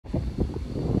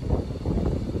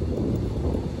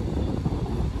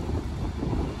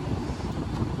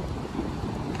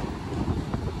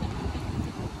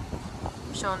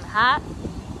showing the hat.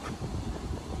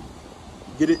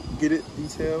 Get it,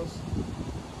 details.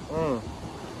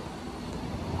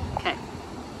 Okay.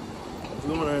 What's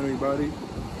going on, everybody?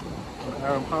 I'm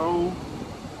Aaron Powell.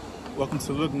 Welcome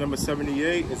to look number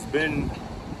 78. It's been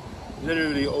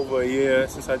literally over a year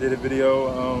since I did a video.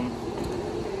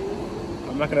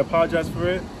 I'm not gonna apologize for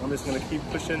it. I'm just gonna keep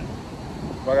pushing.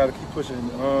 I gotta keep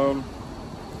pushing.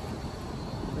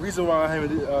 The reason why I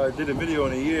haven't did a video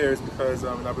in a year is because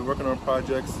I've been working on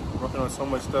projects, working on so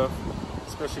much stuff,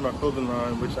 especially my clothing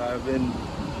line, which I've been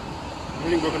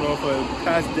really working on for the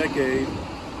past decade.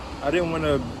 I didn't want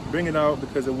to bring it out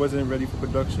because it wasn't ready for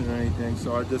production or anything,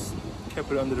 so I just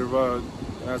kept it under the rug.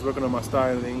 And I was working on my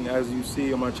styling. As you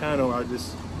see on my channel,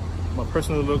 my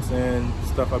personal looks and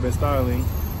stuff I've been styling,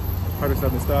 products I've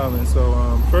been styling.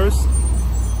 So first,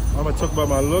 I'm gonna talk about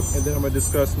my look, and then I'm gonna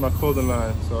discuss my clothing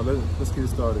line. So let's get it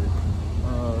started.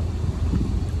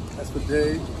 As for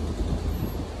today,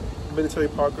 military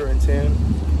Parker in tan.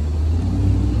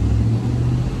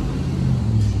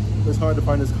 It's hard to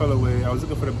find this colorway. I was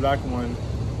looking for the black one,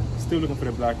 still looking for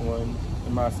the black one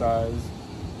in my size.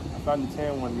 I found the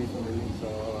tan one recently, so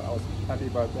I was happy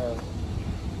about that.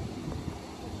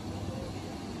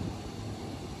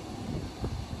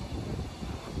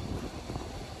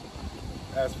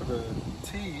 As for the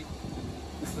tee,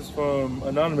 this is from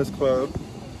Anonymous Club.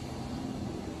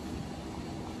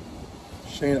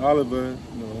 Shane Oliver,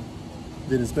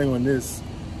 did his thing on this.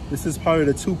 This is part of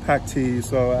the 2-pack tee,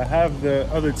 so I have the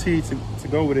other tee to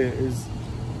go with it. It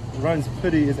runs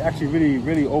pretty. It's actually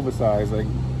really oversized, like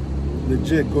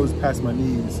legit goes past my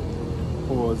knees.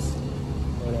 Pause.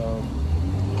 But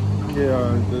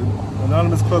yeah, the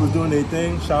Anonymous Club is doing their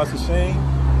thing. Shout out to Shane.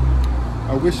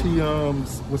 I wish he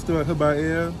was still at Hood by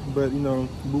Air, but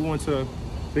move on to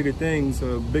bigger things,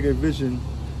 a bigger vision.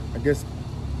 I guess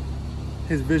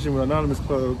his vision with Anonymous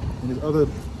Club and his other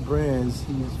brands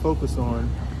he's focused on.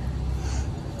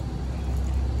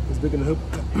 It's bigger than Hood,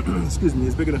 excuse me,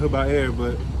 it's bigger than Hood by Air,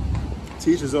 but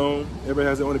to each his own. Everybody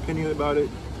has their own opinion about it.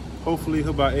 Hopefully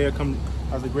Hood by Air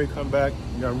has a great comeback.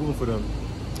 You got room for them.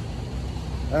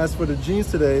 As for the jeans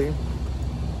today,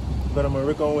 got on my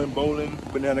Rick Owen Bowling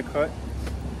banana cut.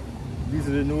 These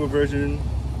are the newer version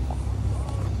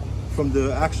from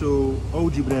the actual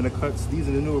OG banana cuts. These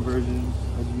are the newer versions.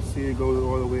 As you see, it goes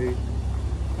all the way.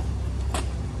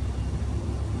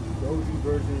 The OG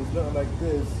version is nothing like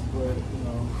this, but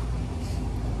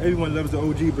everyone loves the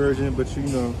OG version. But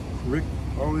Rick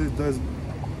always does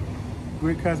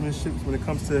great craftsmanship when it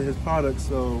comes to his products.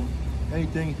 So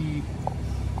anything he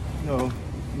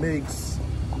makes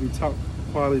will be top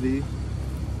quality.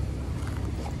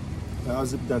 I'll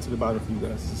zip down to the bottom for you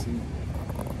guys to see.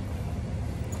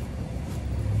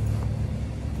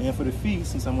 And for the feet,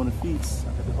 since I'm on the feet, I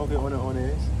got the Hoge on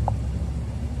it.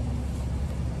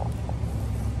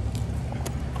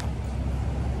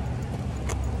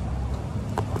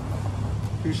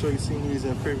 Pretty sure you've seen these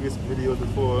in previous videos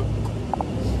before.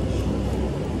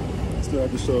 Still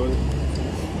have to show it.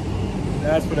 And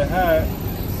as for the hat,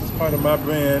 this is part of my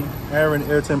brand,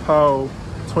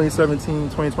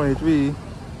 Aaronayrtonpowell20172023.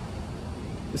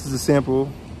 This is a sample.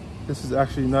 This is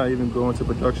actually not even going to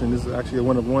production. This is actually a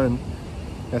one-of-one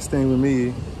that's staying with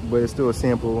me, but it's still a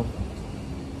sample.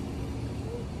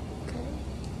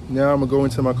 Now I'm gonna go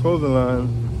into my clothing line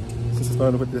since I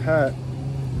started with the hat.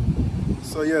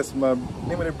 So yes, my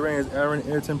name of the brand is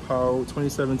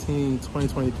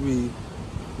Aaronayrtonpowell20172023.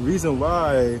 The reason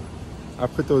why I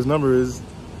put those numbers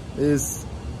is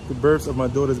the births of my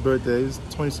daughter's birthdays.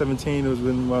 2017 was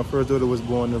when my first daughter was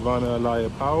born, Nirvana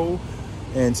Aliyah Powell.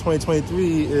 And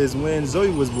 2023 is when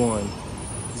Zoe was born,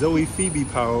 Zoe Phoebe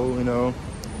Powell.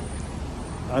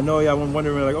 I know y'all were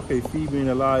wondering, like, okay, Phoebe and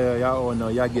Aliyah, y'all all know,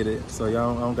 y'all get it, so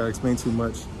y'all I don't gotta explain too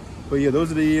much. But yeah,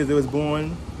 those are the years they was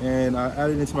born, and I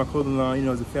added into my clothing line.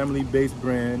 It's a family-based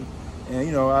brand,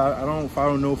 and I don't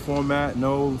follow no format,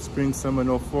 no spring, summer,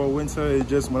 no fall, winter. It's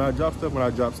just when I drop stuff,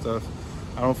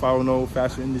 I don't follow no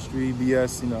fashion industry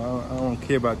BS. I don't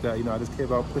care about that. I just care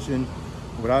about pushing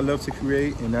what I love to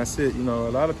create, and that's it. A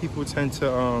lot of people tend to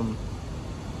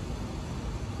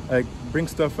like bring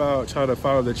stuff out, try to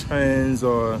follow the trends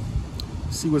or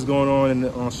see what's going on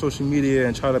on social media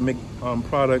and try to make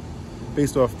product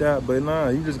based off that. But nah,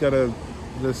 you just gotta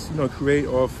create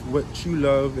off what you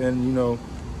love and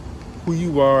who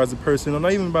you are as a person. Or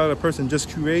not even about a person, just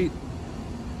create.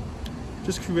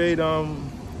 Sorry,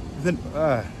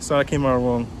 I came out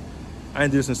wrong. I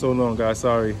ain't do this in so long, guys,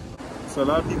 sorry. So a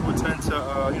lot of people tend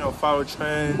to, follow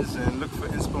trends and look for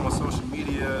inspo on social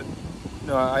media.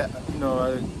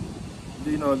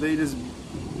 They just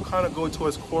kind of go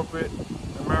towards corporate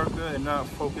America and not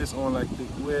focus on like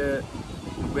where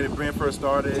when the brand first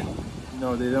started, you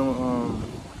know, they don't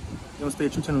stay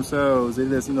true to themselves. They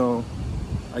just, you know,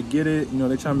 I get it, you know,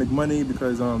 they try to make money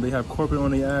because they have corporate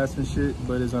on their ass and shit,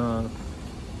 but it's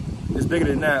bigger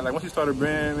than that. Like once you start a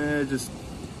brand, man, just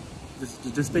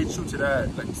stay true to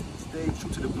that. Like stay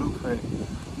true to the blueprint,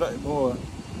 nothing more.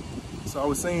 So I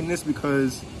was saying this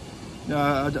because, you know,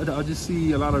 I just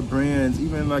see a lot of brands,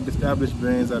 even like established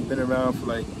brands that have been around for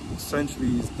like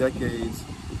centuries, decades.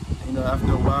 You know,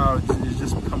 after a while, it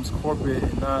just becomes corporate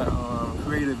and not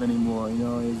creative anymore. You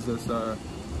know, it's just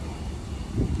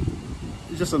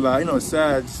a lot. You know, it's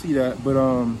sad to see that. But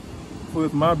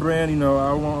with my brand, you know,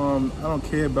 I don't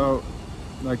care about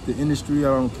like the industry. I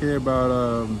don't care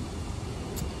about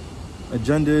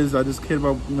agendas. I just care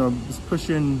about, you know, just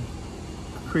pushing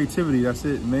creativity. That's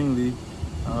it mainly.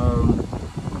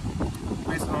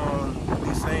 Based on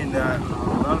me saying that, a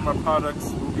lot of my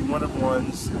products will be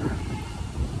one-of-ones.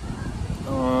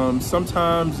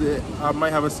 Sometimes I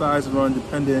might have a size run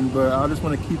depending, but I just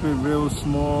want to keep it real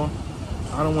small.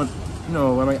 I don't want, you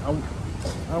know, I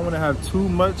don't want to have too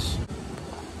much.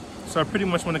 So I pretty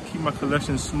much want to keep my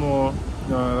collection small.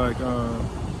 I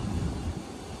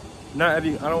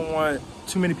don't want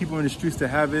too many people in the streets to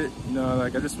have it. You know,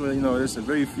 like I just want, you know, there's a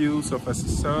very few. So if it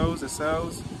sells, it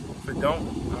sells. If it don't,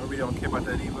 I really don't care about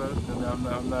that either.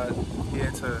 I'm not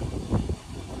here to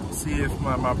see if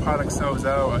my product sells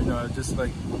out. You know, just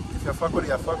like if I fuck with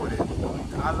it, I fuck with it.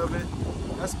 I love it.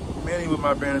 That's mainly what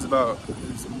my brand is about.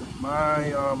 It's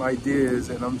my ideas,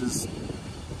 and I'm just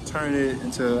turning it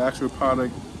into actual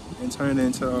product and turning it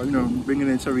into, you know, bringing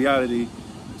it into reality.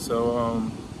 So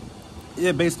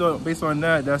yeah, based on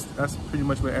that, that's pretty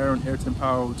much what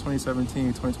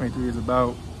Aaronayrtonpowell20172023 is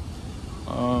about.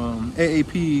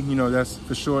 AAP, you know, that's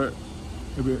for short,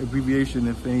 abbreviation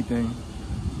if anything.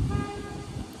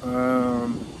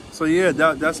 So yeah,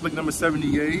 that's look number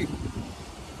 78.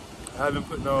 I haven't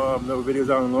put no videos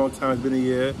out in a long time. It's been a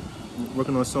year. I'm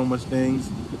working on so much things.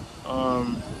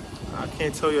 I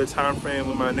can't tell you a time frame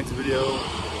with my next video,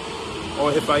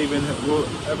 or if I even will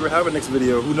ever have a next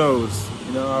video. Who knows?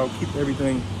 You know, I'll keep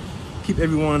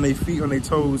everyone on their feet, on their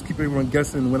toes, keep everyone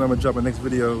guessing when I'm gonna drop my next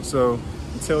video. So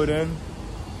until then,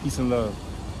 peace and love.